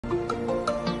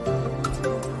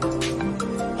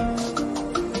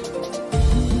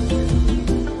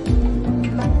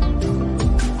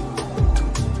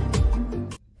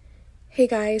Hey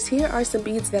guys, here are some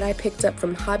beads that I picked up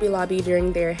from Hobby Lobby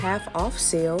during their half off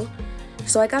sale.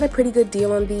 So I got a pretty good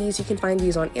deal on these. You can find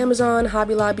these on Amazon,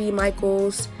 Hobby Lobby,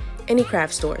 Michaels, any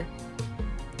craft store.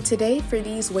 Today for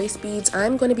these waist beads,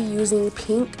 I'm going to be using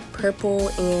pink, purple,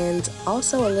 and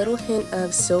also a little hint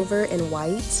of silver and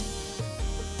white.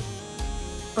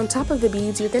 On top of the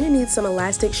beads, you're going to need some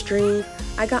elastic string.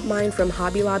 I got mine from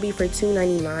Hobby Lobby for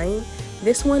 $2.99.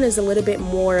 This one is a little bit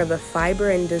more of a fiber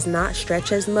and does not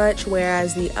stretch as much,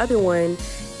 whereas the other one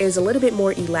is a little bit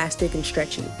more elastic and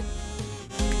stretchy.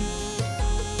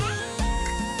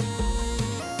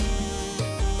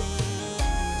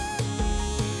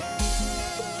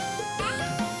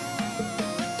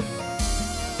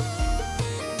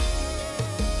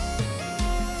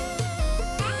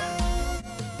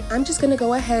 I'm just going to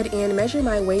go ahead and measure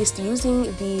my waist using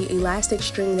the elastic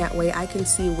string, that way I can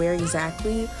see where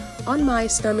exactly on my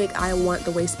stomach I want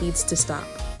the waist beads to stop.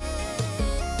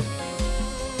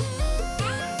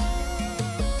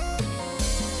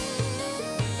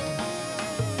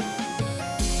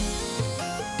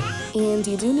 And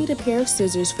you do need a pair of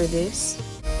scissors for this.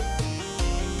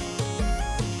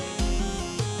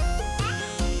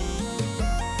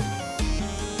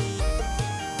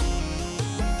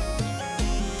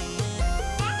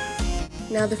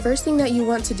 Now the first thing that you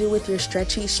want to do with your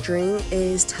stretchy string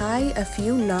is tie a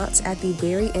few knots at the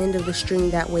very end of the string,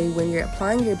 that way when you're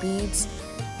applying your beads,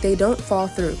 they don't fall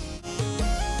through.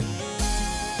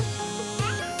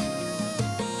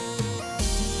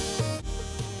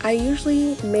 I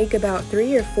usually make about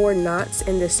 3 or 4 knots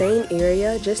in the same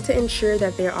area just to ensure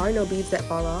that there are no beads that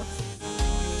fall off.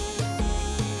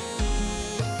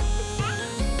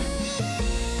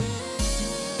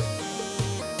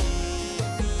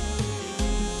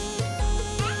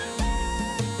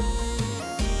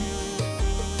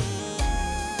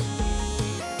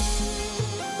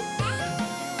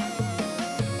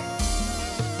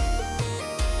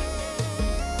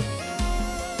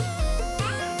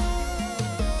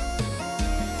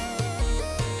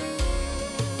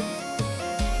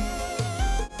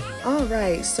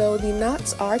 Alright, so the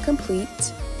knots are complete.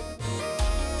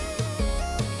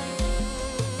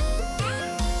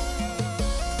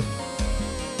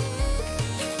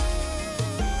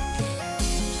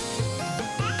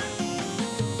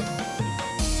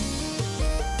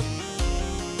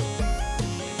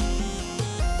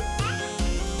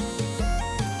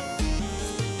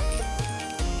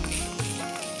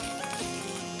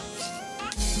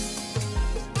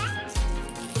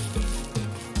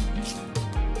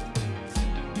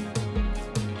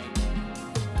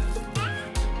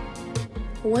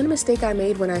 One mistake I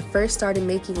made when I first started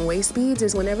making waist beads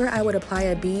is whenever I would apply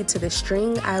a bead to the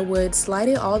string, I would slide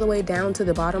it all the way down to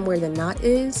the bottom where the knot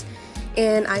is,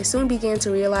 and I soon began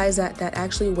to realize that that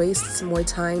actually wastes more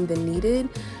time than needed.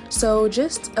 So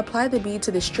just apply the bead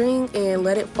to the string and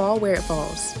let it fall where it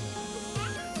falls.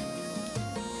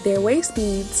 They're waist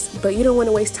beads, but you don't want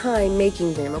to waste time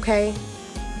making them, okay?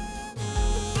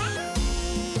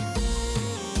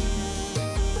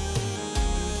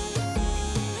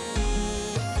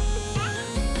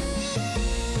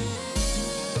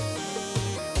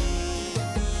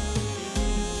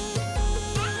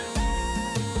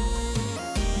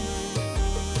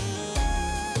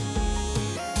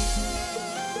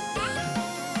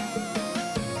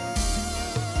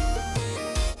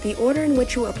 The order in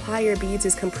which you apply your beads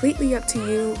is completely up to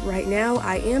you. Right now,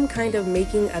 I am kind of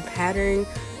making a pattern.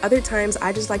 Other times,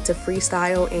 I just like to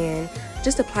freestyle and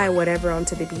just apply whatever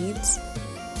onto the beads.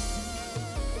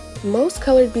 Most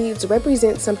colored beads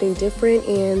represent something different,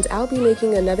 and I'll be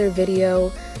making another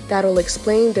video that'll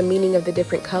explain the meaning of the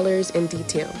different colors in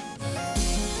detail.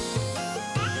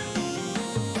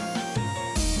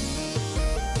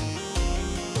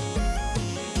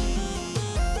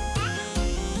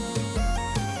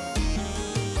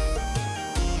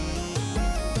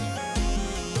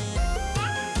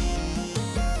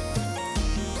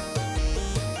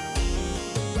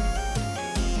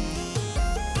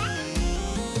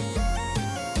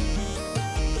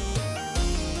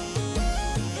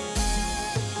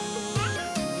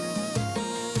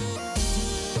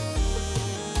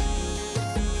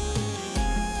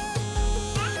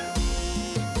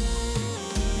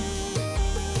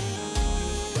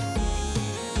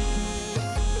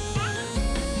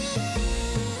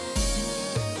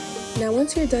 Now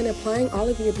once you're done applying all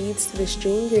of your beads to the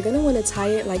string, you're going to want to tie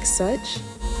it like such.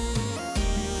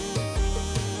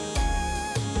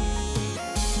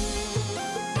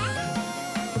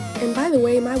 And by the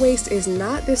way, my waist is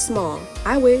not this small.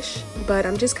 I wish, but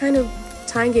I'm just kind of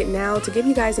tying it now to give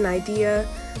you guys an idea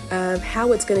of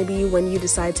how it's going to be when you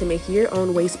decide to make your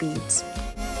own waist beads.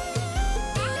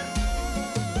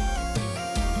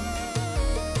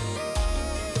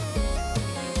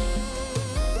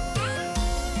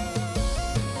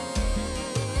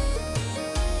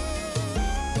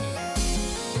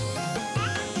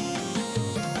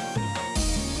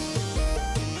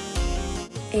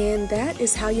 And that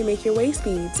is how you make your waist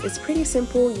beads. It's pretty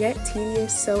simple yet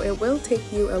tedious, so it will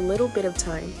take you a little bit of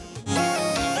time.